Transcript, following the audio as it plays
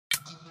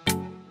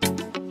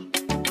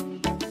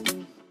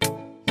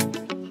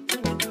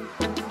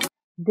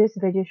This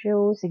video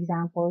shows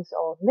examples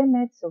of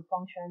limits of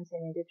functions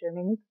in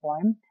indeterminate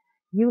form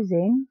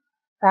using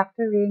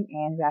factoring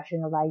and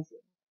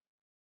rationalizing.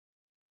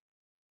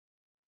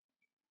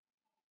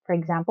 For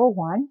example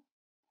 1,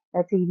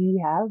 let's say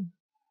we have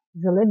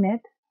the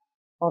limit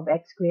of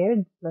x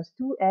squared plus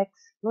 2x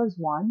plus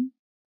 1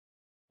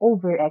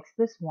 over x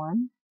plus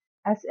 1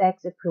 as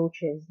x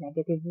approaches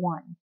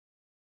 -1.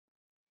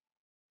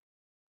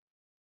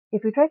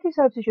 If we try to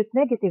substitute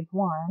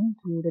 -1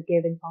 to the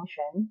given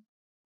function,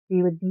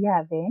 we would be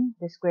having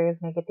the square of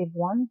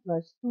 -1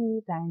 plus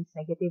 2 times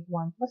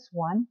 -1 plus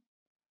 1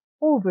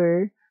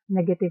 over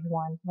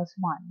 -1 plus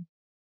 1.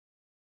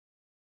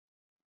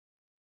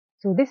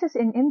 So this is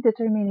in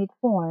indeterminate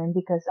form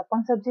because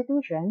upon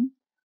substitution,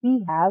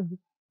 we have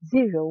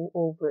 0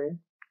 over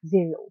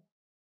 0.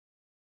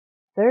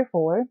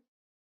 Therefore,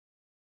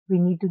 we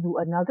need to do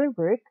another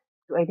work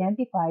to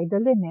identify the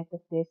limit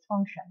of this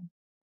function,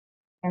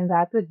 and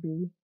that would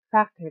be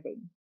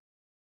factoring.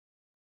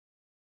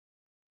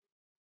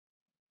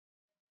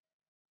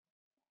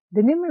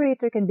 The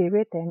numerator can be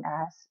written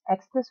as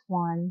x plus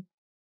 1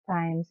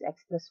 times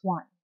x plus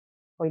 1,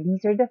 for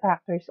these are the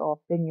factors of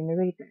the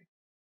numerator.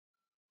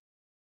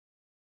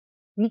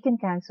 We can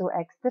cancel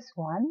x plus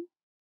 1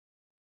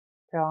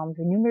 from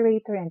the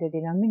numerator and the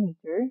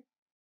denominator,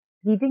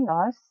 leaving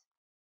us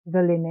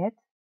the limit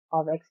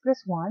of x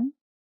plus 1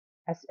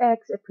 as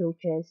x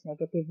approaches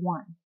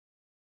 -1.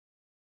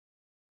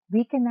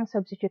 We can now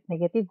substitute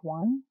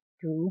 -1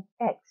 to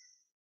x,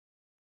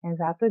 and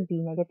that would be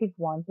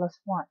 -1 plus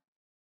 1.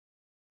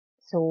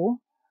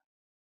 So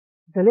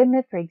the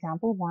limit for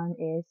example 1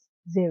 is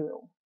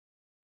 0.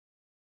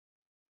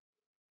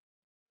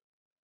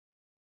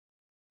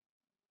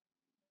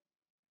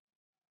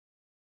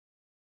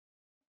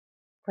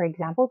 For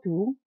example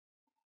 2,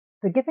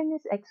 the given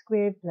is x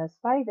squared plus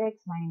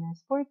 5x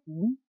minus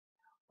 14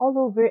 all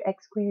over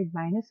x squared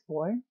minus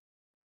 4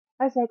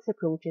 as x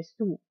approaches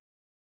 2.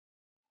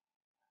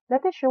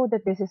 Let us show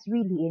that this is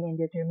really in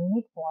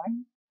indeterminate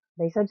form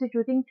by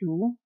substituting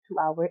 2 to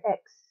our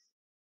x.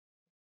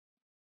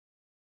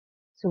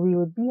 So we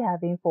would be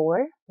having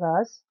 4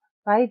 plus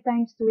 5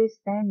 times 2 is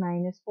 10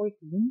 minus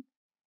 14,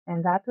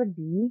 and that would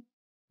be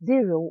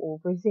 0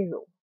 over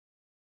 0.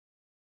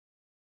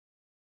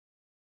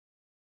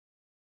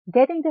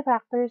 Getting the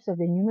factors of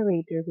the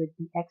numerator would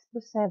be x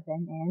plus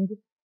 7 and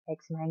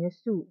x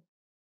minus 2.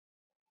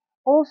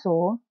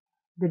 Also,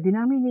 the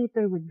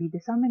denominator would be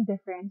the sum and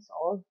difference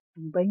of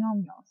two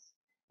binomials,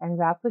 and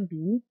that would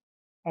be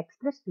x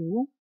plus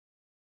 2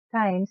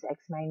 times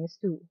x minus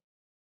 2.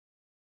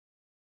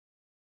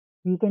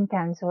 We can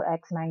cancel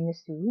x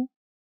minus 2,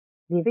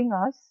 leaving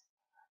us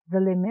the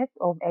limit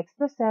of x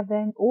plus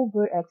 7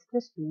 over x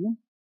plus 2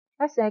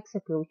 as x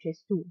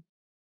approaches 2.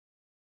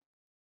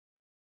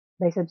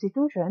 By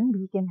substitution,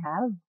 we can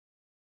have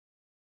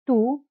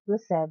 2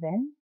 plus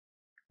 7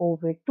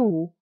 over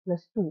 2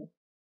 plus 2.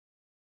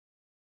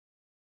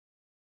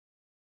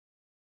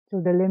 So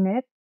the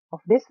limit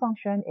of this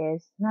function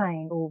is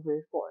 9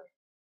 over 4.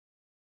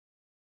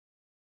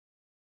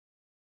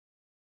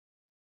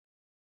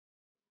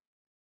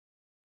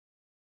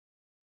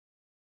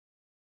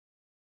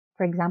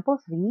 For example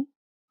 3,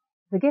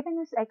 the given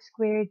is x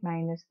squared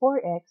minus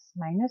 4x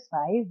minus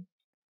 5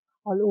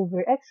 all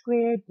over x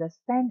squared plus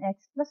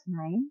 10x plus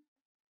 9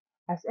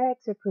 as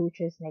x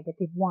approaches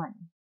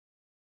 -1.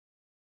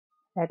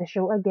 Let us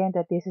show again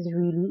that this is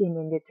really in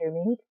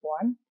indeterminate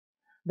form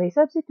by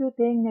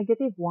substituting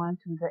 -1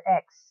 to the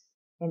x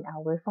in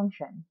our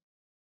function.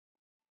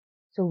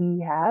 So we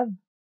have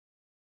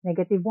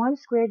 -1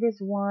 squared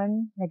is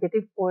 1,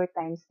 -4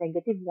 times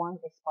 -1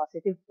 is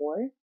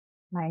 +4,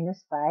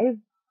 minus 5,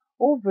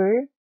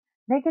 over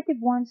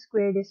 -1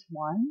 squared is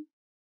 1,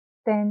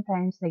 10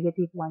 times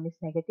 -1 is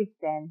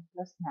 -10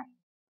 plus 9.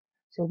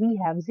 So we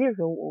have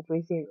 0 over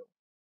 0.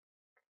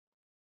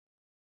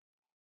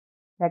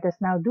 Let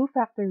us now do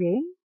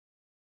factoring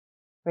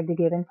for the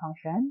given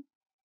function.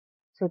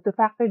 So to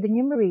factor the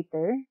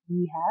numerator,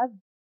 we have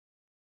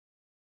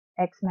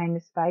x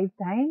minus 5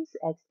 times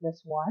x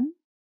plus 1.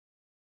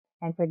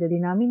 And for the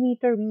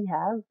denominator, we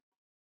have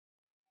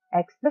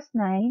x plus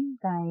 9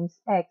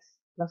 times x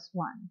plus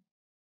 1.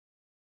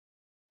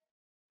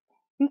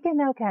 We can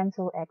now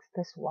cancel x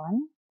plus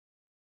 1,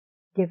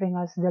 giving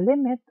us the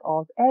limit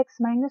of x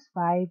minus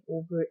 5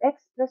 over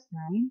x plus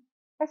 9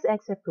 as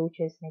x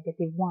approaches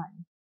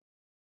 -1.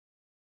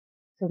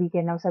 So we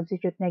can now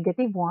substitute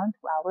 -1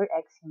 to our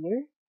x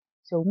here.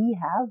 So we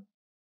have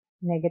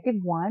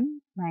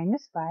 -1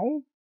 minus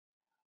 5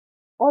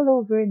 all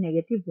over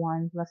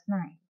 -1 plus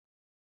 9.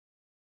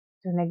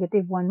 So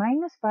 -1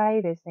 minus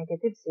 5 is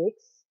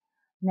 -6.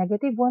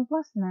 -1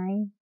 plus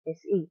 9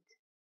 is 8.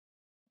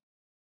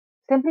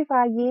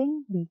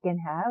 Simplifying, we can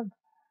have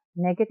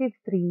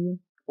 -3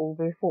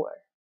 over 4.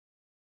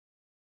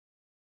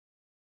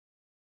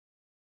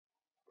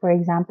 For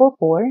example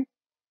 4,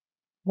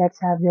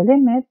 let's have the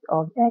limit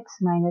of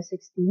x minus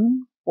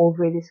 16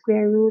 over the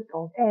square root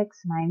of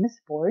x minus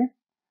 4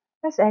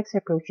 as x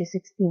approaches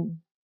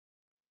 16.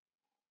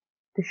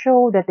 To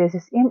show that this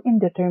is in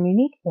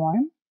indeterminate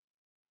form,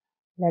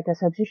 Let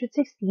us substitute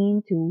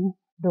 16 to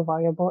the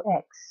variable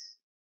x.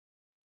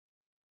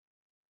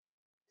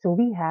 So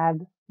we have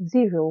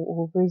 0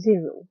 over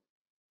 0.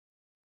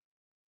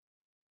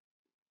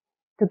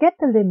 To get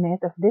the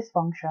limit of this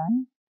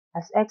function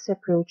as x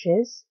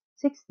approaches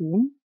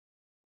 16,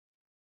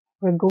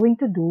 we're going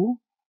to do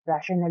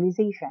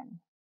rationalization.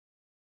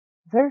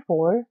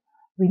 Therefore,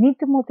 we need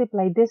to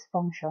multiply this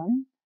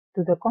function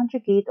to the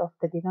conjugate of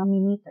the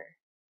denominator.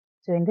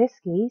 So in this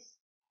case,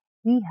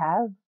 we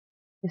have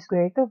the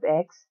square root of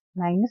x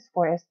minus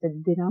 4 as the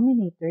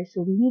denominator,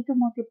 so we need to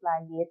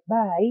multiply it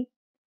by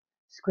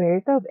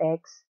square root of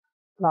x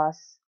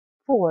plus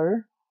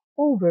 4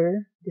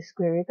 over the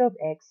square root of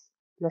x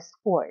plus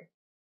 4.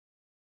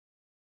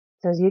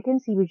 So as you can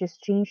see, we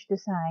just changed the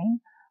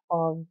sign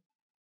of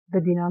the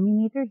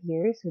denominator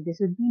here. So this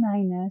would be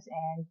minus,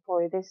 and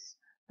for this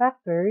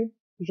factor,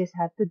 you just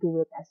have to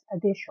do it as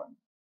addition.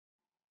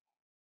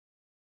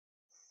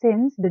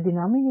 Since the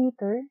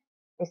denominator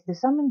is the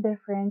sum and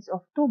difference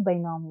of two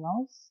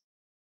binomials,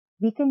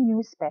 we can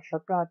use special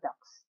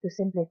products to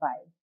simplify.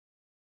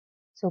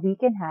 So we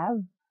can have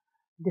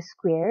the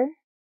square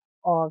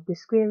of the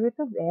square root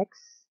of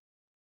x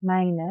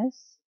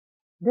minus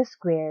the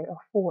square of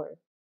 4.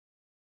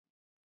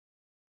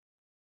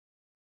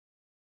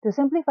 To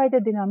simplify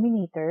the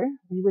denominator,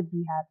 we would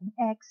be having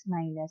x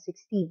minus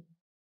 16.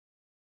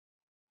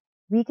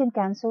 We can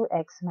cancel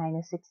x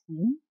minus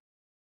 16,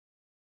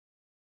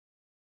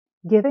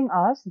 giving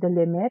us the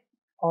limit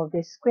of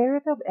the square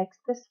root of x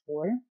plus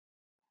 4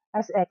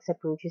 as x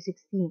approaches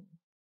 16.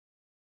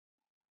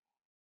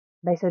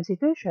 By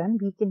substitution,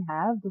 we can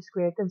have the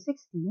square root of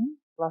 16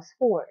 plus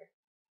 4.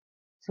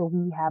 So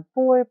we have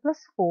 4 plus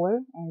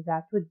 4, and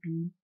that would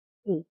be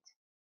 8.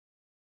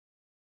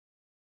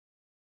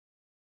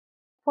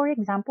 For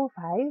example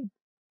 5,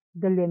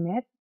 the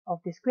limit of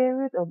the square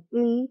root of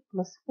a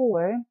plus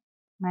 4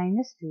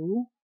 minus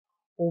 2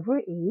 over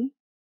a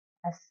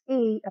as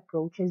a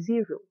approaches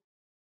 0.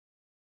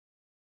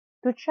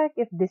 To check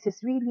if this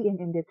is really an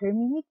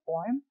indeterminate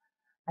form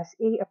as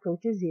a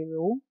approaches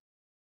 0,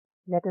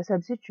 let us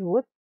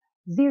substitute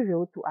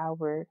 0 to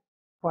our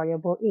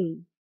variable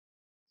a.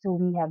 So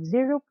we have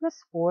 0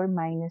 plus 4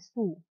 minus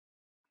 2.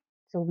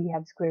 So we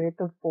have square root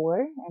of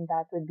 4, and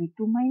that would be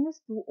 2 minus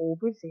 2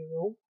 over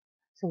 0.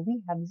 So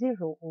we have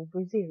 0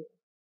 over 0.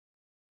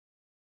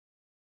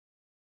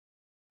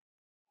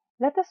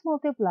 Let us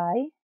multiply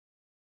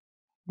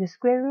the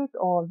square root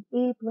of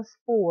a plus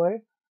 4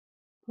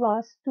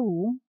 plus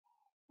 2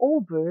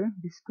 over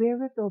the square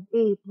root of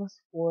a plus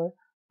 4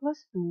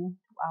 plus 2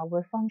 to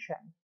our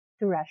function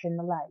to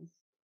rationalize.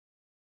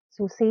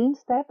 So same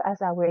step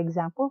as our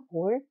example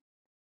 4.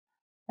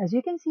 As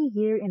you can see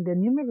here in the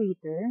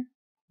numerator,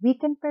 we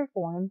can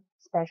perform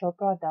special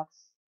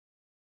products,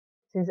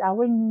 since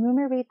our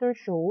numerator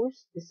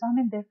shows the sum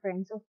and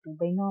difference of two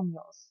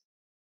binomials.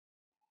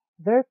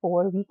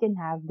 Therefore, we can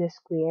have the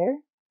square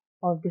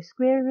of the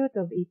square root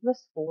of a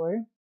plus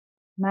 4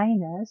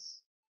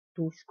 minus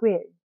 2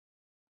 squared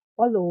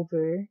all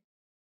over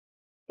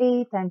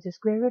a times the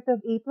square root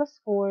of a plus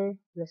 4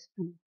 plus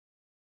 2.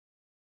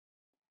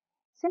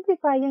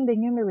 Simplifying the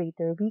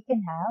numerator, we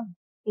can have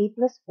a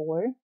plus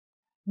 4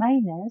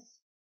 minus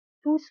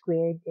 2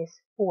 squared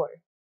is 4.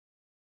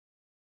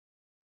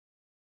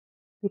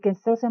 We can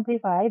still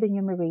simplify the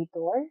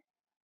numerator.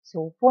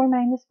 So 4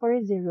 minus 4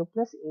 is 0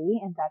 plus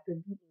a, and that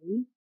would be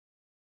a.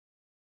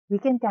 We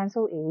can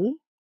cancel a,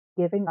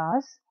 giving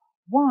us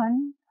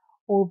 1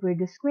 over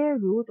the square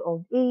root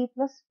of a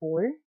plus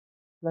 4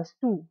 plus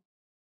 2.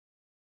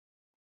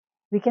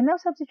 We can now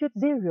substitute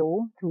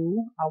 0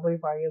 to our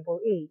variable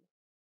a.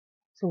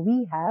 So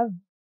we have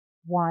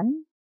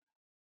 1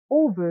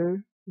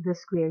 over the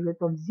square root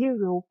of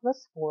 0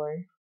 plus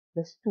 4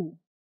 plus 2.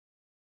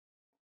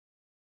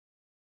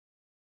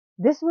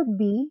 This would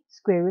be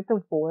square root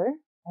of 4,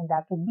 and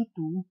that would be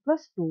 2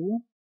 plus 2,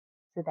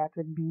 so that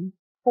would be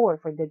 4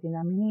 for the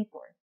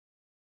denominator.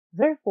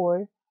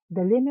 Therefore,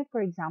 the limit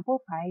for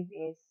example 5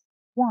 is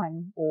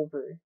 1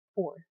 over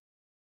 4.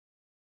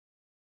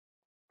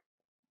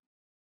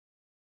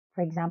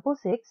 For example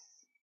 6,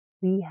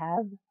 we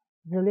have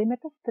the limit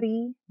of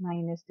 3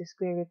 minus the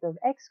square root of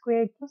x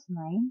squared plus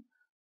 9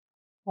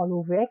 all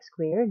over x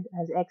squared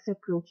as x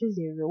approaches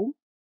 0,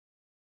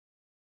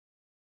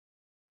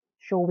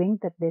 showing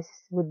that this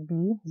would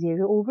be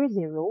 0 over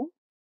 0.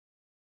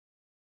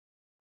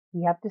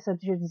 We have to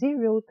substitute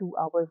 0 to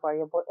our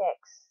variable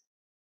x.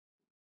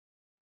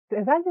 To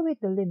evaluate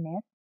the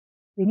limit,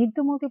 we need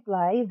to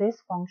multiply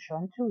this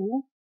function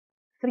to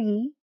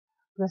 3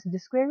 plus the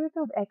square root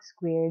of x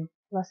squared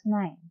plus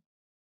 9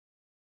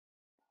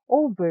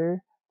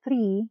 over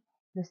 3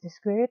 plus the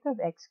square root of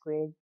x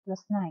squared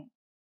plus 9.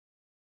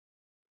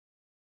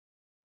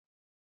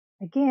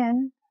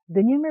 Again,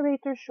 the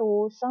numerator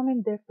shows sum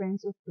and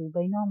difference of two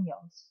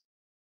binomials.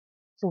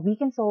 So we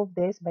can solve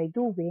this by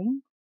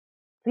doing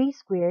 3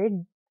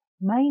 squared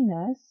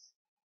minus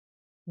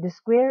the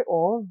square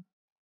of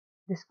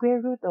the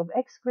square root of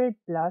x squared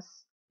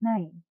plus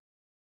 9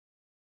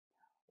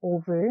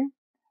 over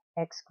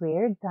x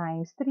squared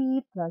times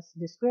 3 plus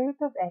the square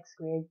root of x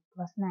squared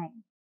plus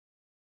 9.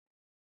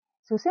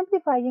 So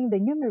simplifying the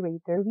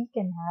numerator, we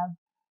can have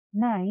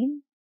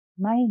 9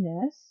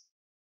 minus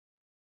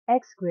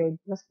x squared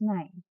plus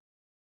 9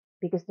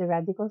 because the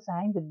radical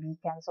sign would be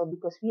cancelled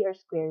because we are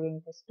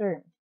squaring this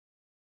term.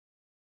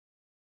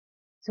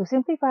 So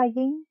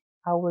simplifying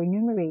our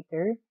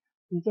numerator,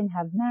 we can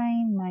have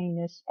 9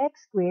 minus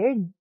x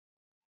squared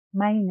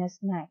minus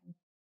 9,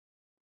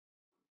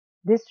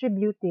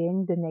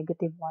 distributing the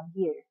negative 1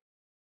 here.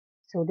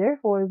 So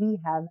therefore, we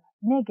have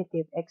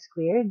negative x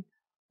squared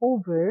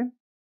over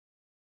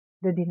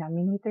the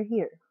denominator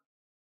here.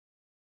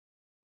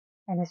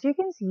 And as you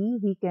can see,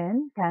 we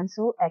can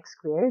cancel x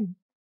squared,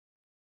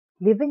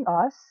 leaving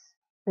us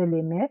the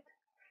limit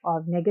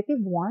of negative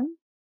 1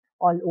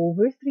 all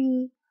over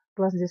 3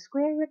 plus the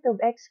square root of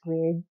x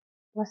squared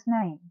plus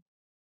 9.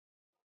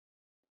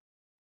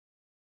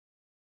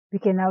 We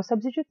can now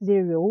substitute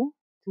 0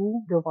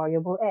 to the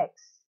variable x.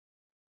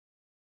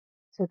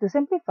 So to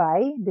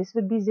simplify, this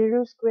would be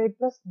 0 squared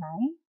plus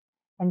 9,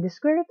 and the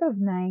square root of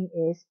 9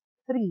 is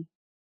 3.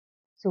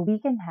 So we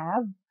can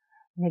have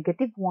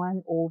negative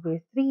 1 over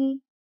 3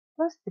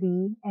 plus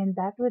 3, and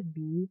that would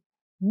be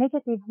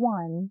negative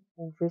 1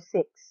 over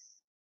 6.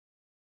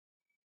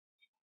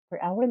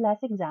 For our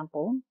last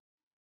example,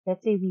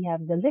 let's say we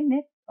have the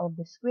limit of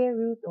the square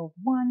root of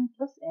 1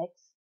 plus x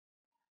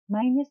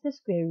minus the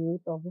square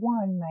root of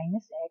 1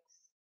 minus x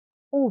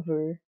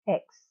over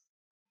x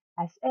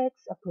as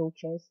x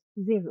approaches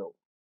 0.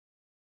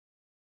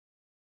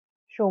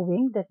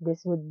 Showing that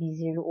this would be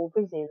 0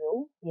 over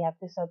 0, we have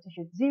to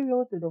substitute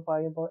 0 to the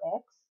variable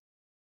x.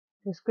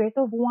 The square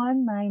root of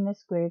 1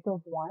 minus square root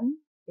of 1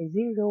 is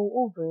 0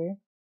 over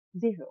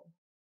 0.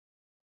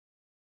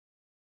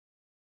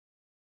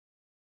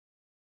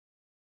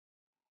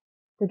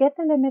 To get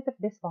the limit of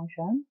this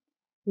function,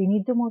 we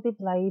need to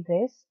multiply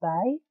this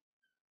by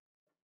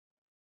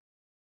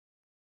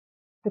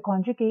the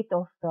conjugate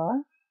of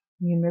the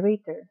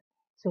numerator.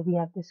 So we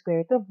have the square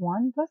root of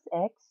 1 plus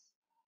x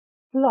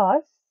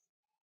plus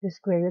the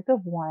square root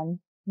of 1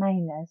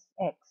 minus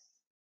x,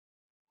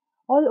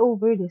 all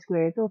over the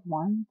square root of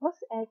 1 plus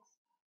x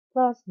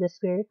plus the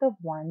square root of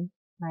 1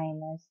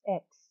 minus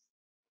x.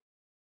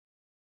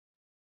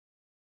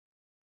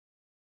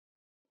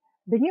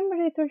 The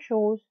numerator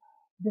shows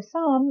the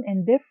sum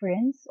and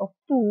difference of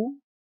two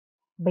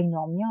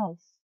binomials.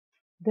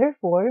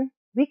 Therefore,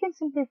 we can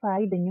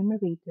simplify the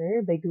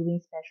numerator by doing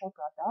special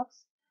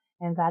products,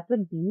 and that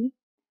would be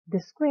the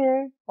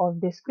square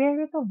of the square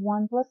root of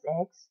 1 plus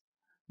x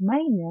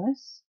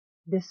minus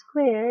the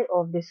square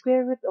of the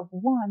square root of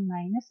 1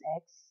 minus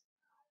x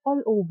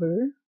all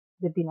over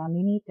the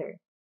denominator.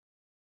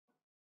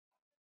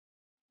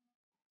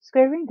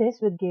 Squaring this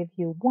would give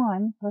you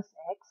 1 plus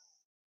x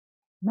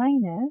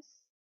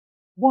minus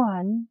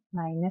 1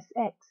 minus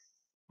x.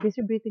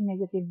 Distributing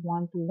negative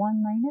 1 to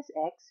 1 minus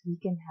x, we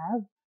can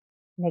have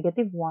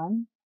negative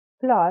 1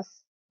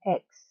 plus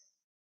x.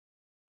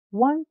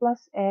 1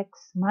 plus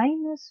x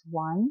minus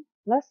 1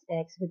 plus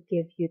x would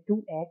give you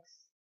 2x.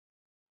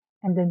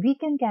 And then we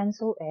can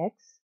cancel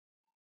x,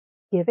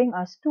 giving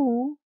us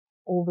 2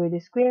 over the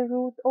square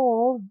root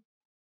of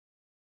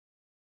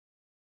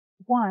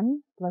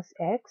 1 plus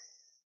x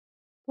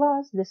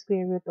plus the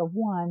square root of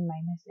 1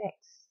 minus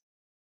x.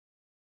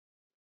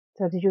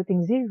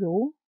 Substituting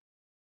 0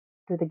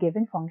 to the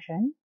given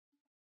function,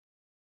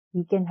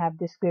 we can have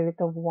the square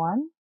root of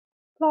 1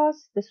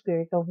 plus the square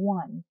root of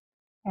 1,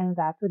 and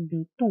that would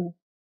be 2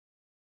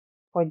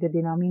 for the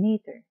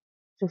denominator.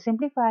 So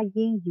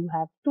simplifying, you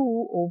have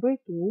 2 over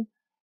 2,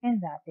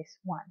 and that is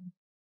 1.